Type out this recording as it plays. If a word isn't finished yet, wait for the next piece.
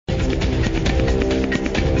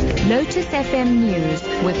Lotus FM News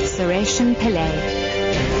with Sureshan Pillay.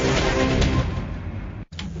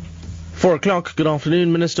 4 o'clock, good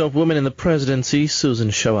afternoon. Minister of Women in the Presidency,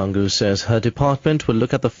 Susan Shawangu, says her department will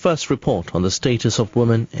look at the first report on the status of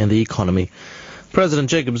women in the economy. President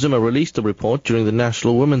Jacob Zuma released the report during the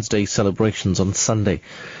National Women's Day celebrations on Sunday.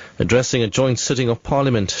 Addressing a joint sitting of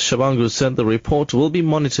Parliament, Shawangu said the report will be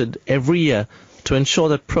monitored every year to ensure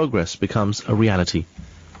that progress becomes a reality.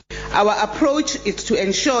 Our approach is to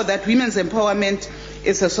ensure that women's empowerment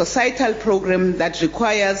is a societal program that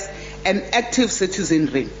requires an active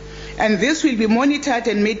citizenry. And this will be monitored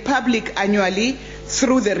and made public annually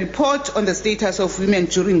through the report on the status of women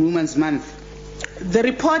during Women's Month. The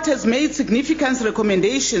report has made significant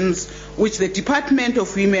recommendations which the Department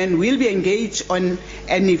of Women will be engaged on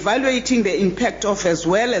and evaluating the impact of, as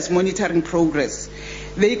well as monitoring progress.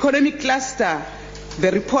 The economic cluster, the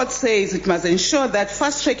report says it must ensure that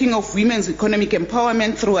fast-tracking of women's economic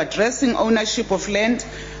empowerment through addressing ownership of land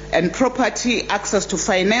and property, access to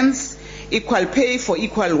finance, equal pay for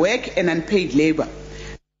equal work and unpaid labour.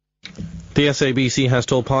 The SABC has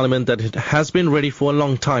told Parliament that it has been ready for a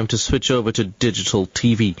long time to switch over to digital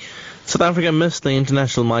TV. South Africa missed the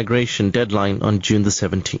international migration deadline on June the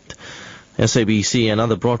 17th. SABC and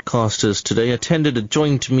other broadcasters today attended a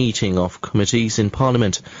joint meeting of committees in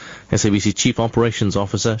Parliament. SABC Chief Operations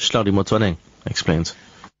Officer Hlaudi Motsoeneng explains.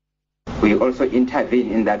 We also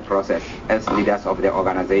intervene in that process as leaders of the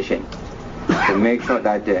organization to make sure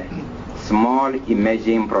that small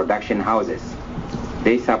emerging production houses,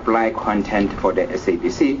 they supply content for the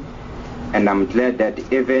SABC, and I'm glad that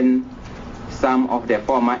even some of the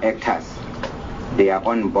former actors, they are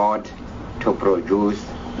on board to produce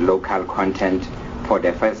local content for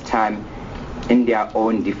the first time in their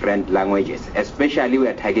own different languages, especially we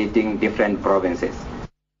are targeting different provinces.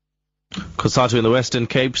 COSATU in the Western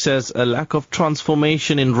Cape says a lack of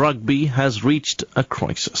transformation in rugby has reached a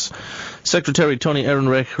crisis. Secretary Tony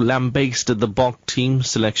Ehrenreich lambasted the BOK team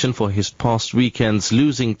selection for his past weekend's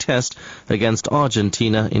losing test against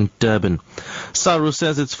Argentina in Durban. SARU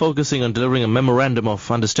says it's focusing on delivering a memorandum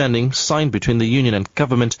of understanding signed between the union and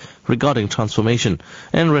government regarding transformation.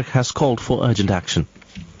 Ehrenreich has called for urgent action.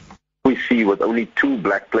 We see with only 2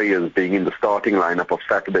 black players being in the starting lineup of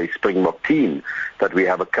Saturday's Springbok team that we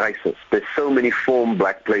have a crisis. There's so many form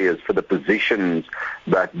black players for the positions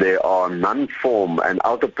that there are non-form and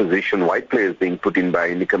out of position white players being put in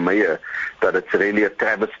by Nika Meyer, that it's really a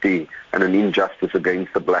travesty and an injustice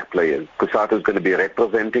against the black players. COSATU is going to be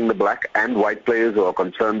representing the black and white players who are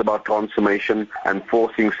concerned about transformation and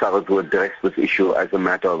forcing SARU to address this issue as a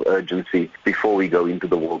matter of urgency before we go into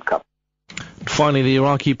the World Cup. Finally, the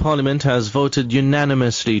Iraqi parliament has voted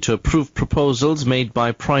unanimously to approve proposals made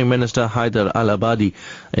by Prime Minister Haider al-Abadi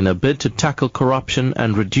in a bid to tackle corruption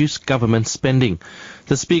and reduce government spending.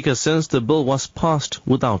 The speaker says the bill was passed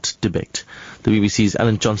without debate. The BBC's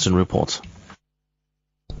Alan Johnson reports.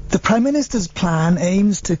 The Prime Minister's plan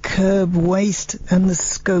aims to curb waste and the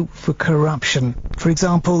scope for corruption. For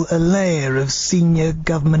example, a layer of senior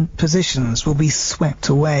government positions will be swept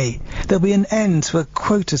away. There'll be an end to a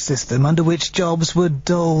quota system under which jobs were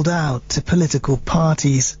doled out to political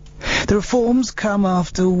parties. The reforms come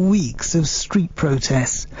after weeks of street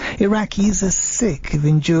protests. Iraqis are sick of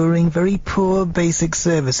enduring very poor basic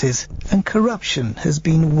services, and corruption has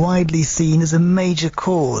been widely seen as a major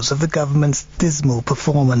cause of the government's dismal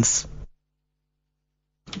performance.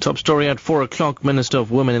 Top story at 4 o'clock. Minister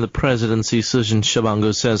of Women in the Presidency, Susan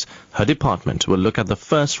Shawangu, says her department will look at the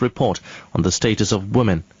first report on the status of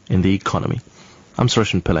women in the economy. I'm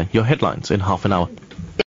Sureshan Pillay. Your headlines in half an hour.